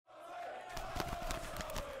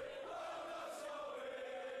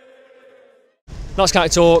Notts County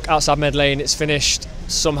talk, outside Med Lane, it's finished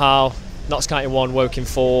somehow. Notts County 1, Woking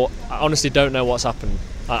 4. I honestly don't know what's happened.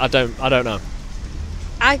 I don't know.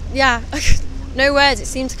 Yeah, no words. It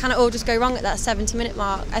seemed to kind of all just go wrong at that 70-minute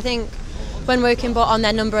mark. I think when Woking brought on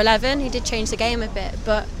their number 11, he did change the game a bit,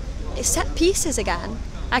 but it's set pieces again.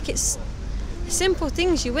 Like, it's simple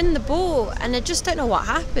things. You win the ball, and I just don't know what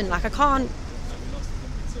happened. Like, I don't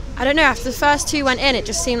know. After the first 2 went in, it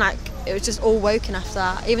just seemed like it was just all Woking after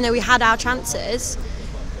that. Even though we had our chances,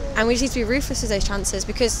 and we just need to be ruthless with those chances,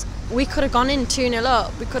 because we could have gone in 2-0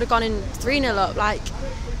 up, we could have gone in 3-0 up. Like,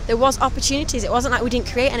 there was opportunities. It wasn't like we didn't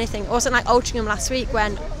create anything. It wasn't like Altrincham last week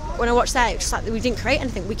when I watched that, it was just like we didn't create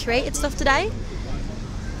anything. We created stuff today,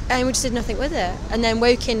 and we just did nothing with it. And then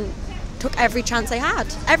Woking took every chance they had,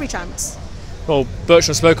 every chance. Well,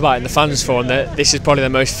 Bertrand spoke about it in the fans forum that this is probably the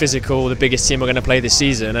most physical, the biggest team we're going to play this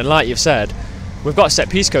season. And like you've said, we've got set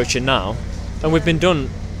piece coaching now, and we've been done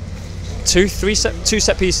two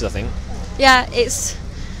set pieces, I think. Yeah, it's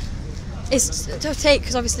a tough take,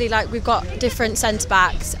 because obviously, like, we've got different centre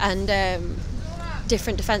backs and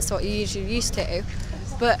different defence to what you're usually used to,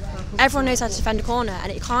 but everyone knows how to defend a corner,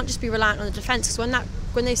 and it can't just be reliant on the defence, because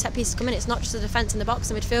when those set pieces come in, it's not just the defence in the box,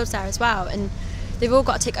 the midfield's there as well, and they've all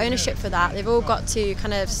got to take ownership for that. They've all got to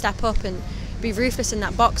kind of step up and be ruthless in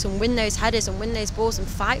that box and win those headers and win those balls and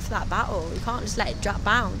fight for that battle. You can't just let it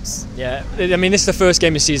bounce. Yeah, I mean, this is the first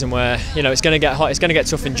game of the season where, you know, it's going to get hot. It's going to get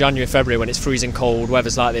tough in January, February when it's freezing cold,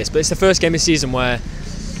 weather's like this. But it's the first game of the season where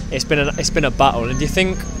it's been a battle. And do you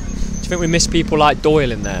think we miss people like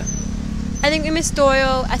Doyle in there? I think we missed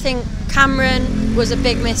Doyle. I think Cameron was a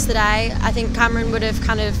big miss today. I think Cameron would have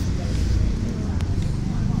kind of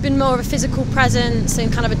been more of a physical presence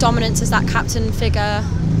and kind of a dominance as that captain figure.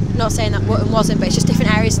 Not saying that Wootton wasn't, but it's just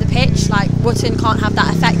different areas of the pitch. Like, Wootton can't have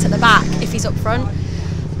that effect at the back if he's up front.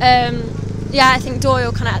 Yeah, I think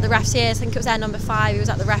Doyle kind of at the ref's ears. I think it was their number 5. He was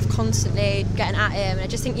at the ref constantly getting at him, and I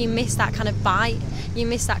just think you miss that kind of bite. You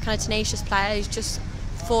miss that kind of tenacious player who's just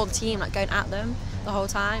for the team, like going at them the whole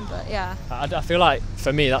time. But yeah, I feel like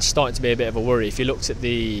for me that's starting to be a bit of a worry. If you looked at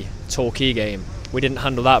the Torquay game, we didn't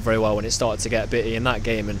handle that very well when it started to get bitty in that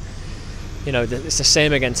game, and you know, it's the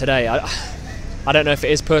same again today. I don't know if it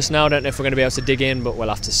is personnel. I don't know if we're going to be able to dig in, but we'll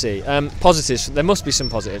have to see. Positives, there must be some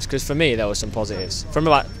positives, because for me there were some positives. From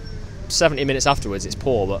about 70 minutes afterwards, it's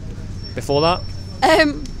poor, but before that,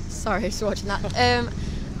 sorry, I was watching that.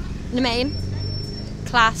 Nemain,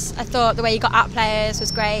 class. I thought the way he got at players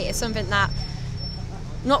was great. It's something that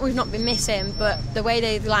we've not been missing, but the way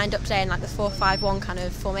they lined up today in like the 4-5-1 kind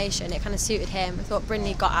of formation, it kind of suited him. I thought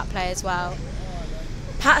Brindley got at play as well.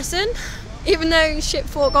 Patterson, even though he shipped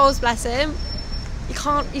 4 goals, bless him,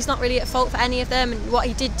 he's not really at fault for any of them, and what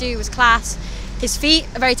he did do was class. His feet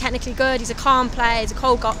are very technically good. He's a calm player. He's a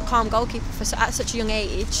calm goalkeeper at such a young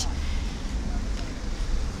age.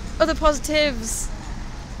 Other positives,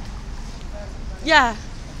 yeah.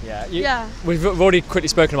 We've already quickly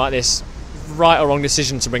spoken about this. Right or wrong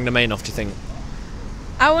decision to bring the main off, do you think?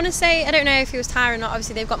 I want to say, I don't know if he was tired or not.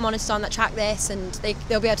 Obviously they've got monitors on that track this, and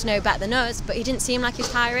they'll be able to know better than us, but he didn't seem like he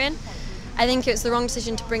was tiring. I think it was the wrong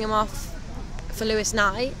decision to bring him off for Lewis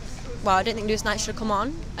Knight. Well, I don't think Lewis Knight should have come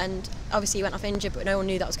on, and obviously he went off injured, but no one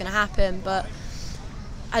knew that was going to happen. But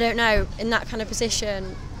I don't know, in that kind of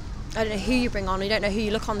position, I don't know who you bring on. You don't know who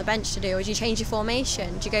you look on the bench to do. Or do you change your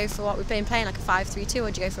formation? Do you go for what we've been playing, like a 5-3-2,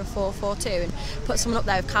 or do you go for a 4-4-2 and put someone up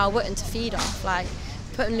there with Kyle Wootton to feed off? Like,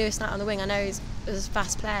 putting Lewis Knight on the wing, I know he's a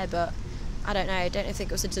fast player, but I don't know. I don't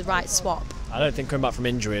think it was the right swap. I don't think coming back from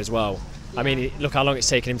injury as well. Yeah. I mean, look how long it's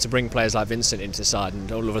taken him to bring players like Vincent into the side, and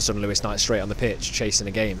all of a sudden Lewis Knight straight on the pitch chasing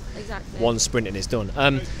a game. Exactly. One sprint and it's done.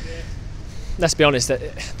 Let's be honest,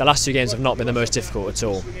 the last 2 games have not been the most difficult at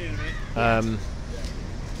all.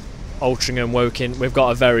 Altrincham, Woking, we've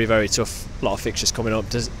got a very, very tough lot of fixtures coming up.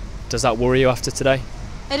 Does that worry you after today?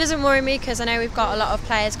 It doesn't worry me, because I know we've got a lot of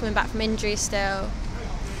players coming back from injury still.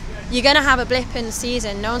 You're going to have a blip in the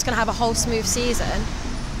season. No one's going to have a whole smooth season.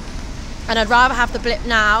 And I'd rather have the blip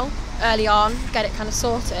now, early on, get it kind of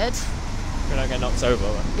sorted. We don't get knocked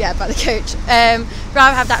over. Yeah, by the coach.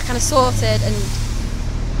 Rather have that kind of sorted, and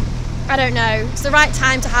I don't know. It's the right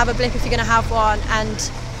time to have a blip if you're going to have one.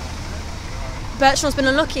 And Bertrand's been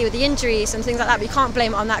unlucky with the injuries and things like that, but you can't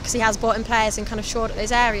blame it on that, because he has brought in players and kind of shored at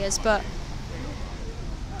those areas. But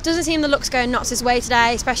it doesn't seem the luck's going Notts' way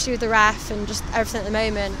today, especially with the ref and just everything at the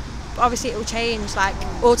moment. But obviously it will change. Like,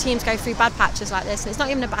 all teams go through bad patches like this, and it's not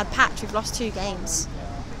even a bad patch. We've lost 2 games.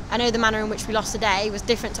 I know the manner in which we lost today was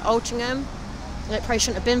different to Altrincham, and it probably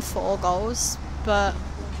shouldn't have been 4 goals, but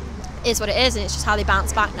it is what it is, and it's just how they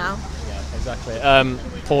bounce back now. Yeah, exactly.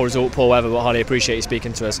 Poor result, poor weather, but highly appreciate you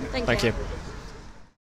speaking to us. Thank you.